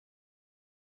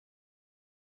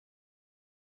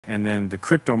And then the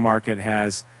crypto market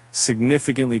has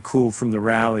significantly cooled from the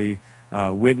rally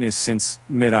witnessed since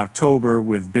mid-October,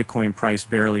 with Bitcoin price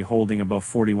barely holding above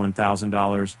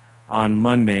 $41,000 on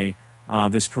Monday.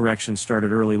 This correction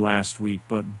started early last week,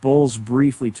 but bulls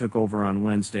briefly took over on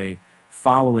Wednesday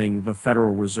following the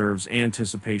Federal Reserve's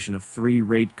anticipation of 3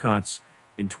 rate cuts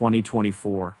in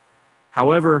 2024.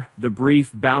 However, the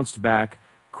brief bounced back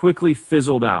quickly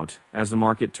fizzled out as the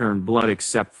market turned blood,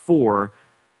 except for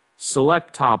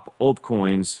select top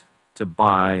altcoins to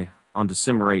buy on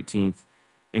December 18th,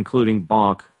 including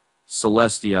Bonk,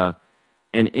 Celestia,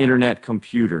 and Internet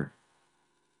Computer.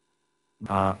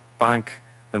 Bonk,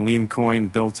 the meme coin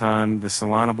built on the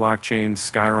Solana blockchain,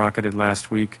 skyrocketed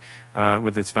last week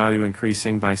with its value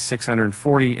increasing by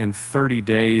 640 in 30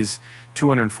 days,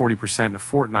 240% in a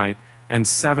fortnight, and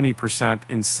 70%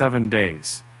 in 7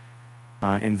 days.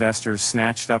 Investors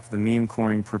snatched up the meme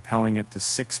coin, propelling it to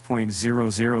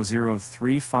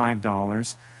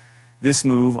 $6.00035. This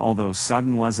move, although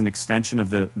sudden, was an extension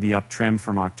of the uptrend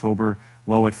from October,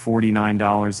 low at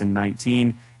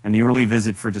 $49.19, and the early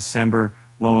visit for December,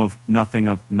 low of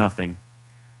nothing.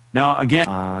 Now, again,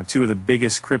 2 of the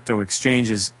biggest crypto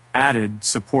exchanges added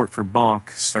support for Bonk,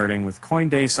 starting with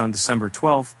Coinbase on December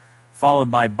 12th,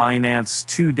 followed by Binance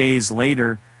 2 days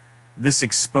later. This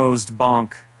exposed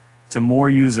Bonk to more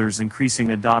users,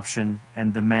 increasing adoption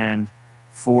and demand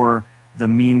for the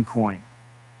meme coin.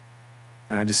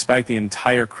 Despite the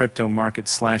entire crypto market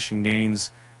slashing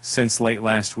gains since late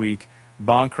last week,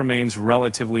 Bonk remains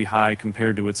relatively high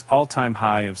compared to its all-time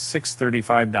high of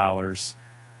 $635.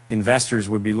 Investors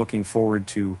would be looking forward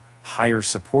to higher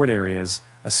support areas,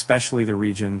 especially the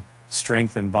region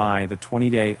strengthened by the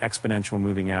 20-day exponential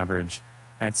moving average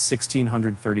at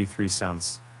 1,633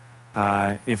 cents.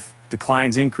 If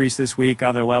declines increase this week,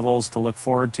 other levels to look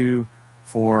forward to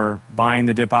for buying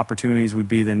the dip opportunities would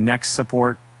be the next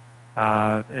support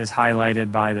is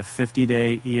highlighted by the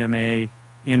 50-day EMA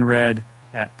in red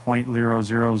at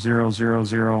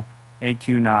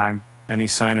 0.000008Q9. Any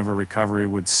sign of a recovery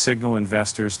would signal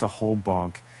investors to hold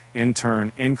Bonk, in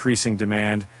turn increasing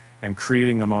demand and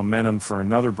creating a momentum for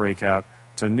another breakout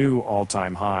to new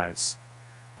all-time highs.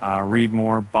 Read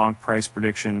more. Bonk price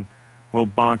prediction. Will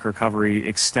Bonk recovery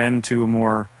extend to a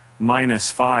more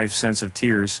 -5 cents of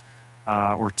tiers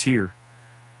or tier?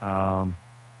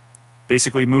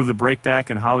 Basically move the breakback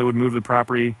and Hollywood move the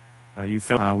property.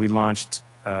 We launched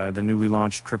the newly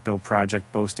launched crypto project,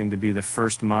 boasting to be the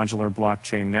first modular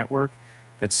blockchain network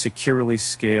that securely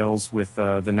scales with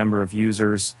the number of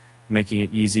users, making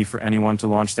it easy for anyone to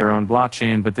launch their own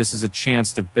blockchain. But this is a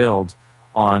chance to build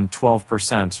on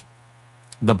 12%.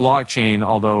 The blockchain,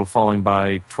 although falling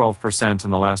by 12% in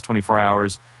the last 24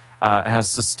 hours, has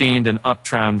sustained an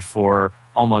uptrend for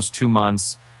almost 2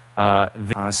 months.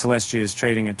 Celestia is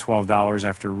trading at $12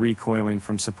 after recoiling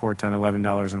from support on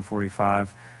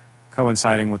 $11.45,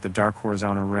 coinciding with the dark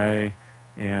horizontal ray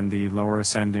and the lower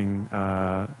ascending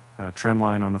trend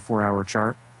line on the 4-hour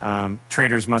chart.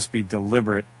 Traders must be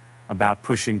deliberate about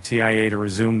pushing TIA to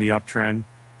resume the uptrend,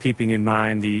 keeping in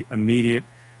mind the immediate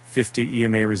 50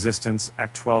 EMA resistance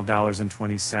at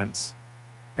 $12.20.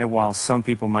 And while some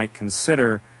people might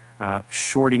consider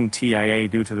shorting TIA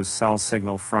due to the sell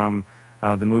signal from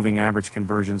the moving average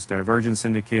convergence divergence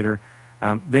indicator,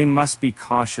 they must be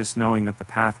cautious, knowing that the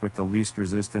path with the least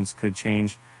resistance could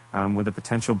change, with a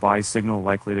potential buy signal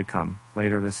likely to come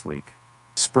later this week.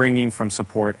 Springing from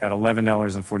support at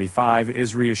 $11.45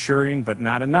 is reassuring, but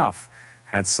not enough,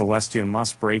 as Celestia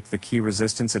must break the key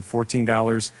resistance at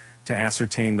 $14 to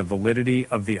ascertain the validity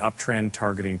of the uptrend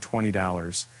targeting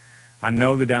 $20. I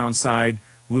know the downside,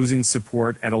 losing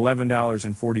support at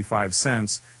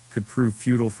 $11.45 could prove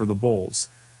futile for the bulls,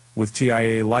 with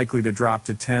TIA likely to drop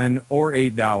to $10 or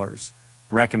 $8.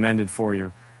 Recommended for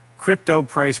you. Crypto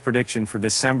price prediction for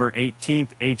December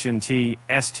 18th, HNT,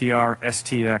 STR,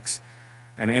 STX,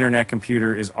 and Internet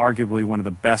Computer is arguably one of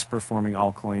the best performing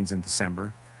altcoins in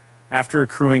December. After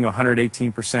accruing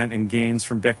 118% in gains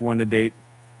from Dec 1 to date,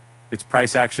 its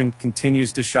price action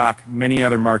continues to shock many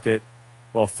other markets,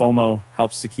 while FOMO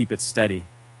helps to keep it steady.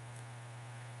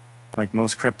 Like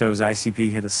most cryptos,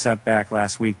 ICP hit a setback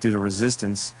last week due to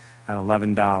resistance at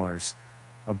 $11.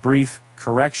 A brief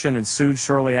correction ensued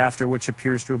shortly after, which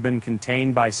appears to have been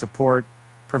contained by support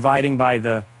providing by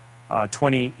the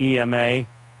 20 EMA.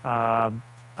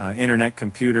 Internet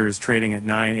Computer is trading at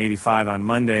 $9.85 on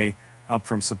Monday, up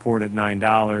from support at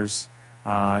 $9.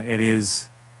 It is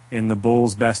in the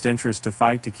bulls' best interest to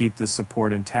fight to keep this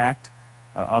support intact.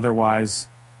 Otherwise,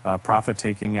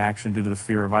 profit-taking action due to the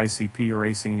fear of ICP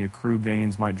erasing the accrued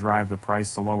gains might drive the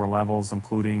price to lower levels,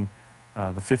 including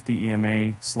The 50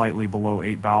 EMA slightly below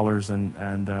 $8,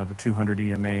 and the 200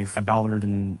 EMA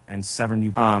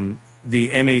 $1.70. The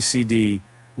MACD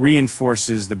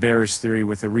reinforces the bearish theory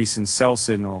with a recent sell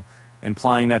signal,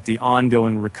 implying that the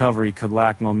ongoing recovery could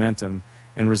lack momentum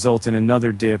and result in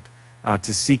another dip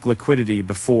to seek liquidity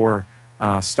before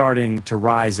starting to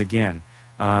rise again.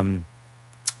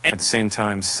 At the same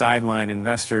time, sideline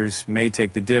investors may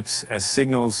take the dips as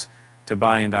signals to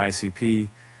buy into ICP.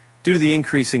 Due to the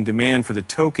increasing demand for the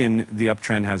token, the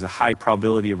uptrend has a high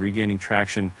probability of regaining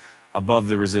traction above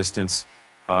the resistance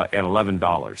at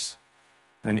 $11.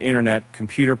 An internet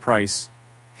computer price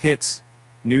hits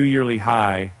new yearly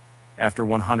high after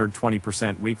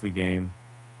 120% weekly gain.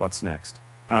 What's next?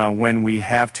 When we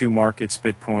have two markets,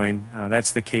 Bitcoin, that's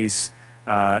the case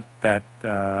that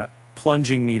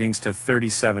plunging meetings to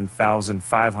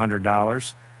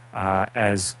 $37,500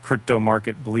 as crypto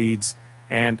market bleeds,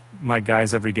 and my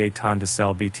guys every day ton to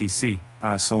sell BTC.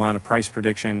 Solana price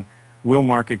prediction: will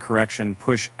market correction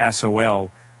push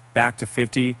SOL back to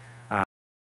 50?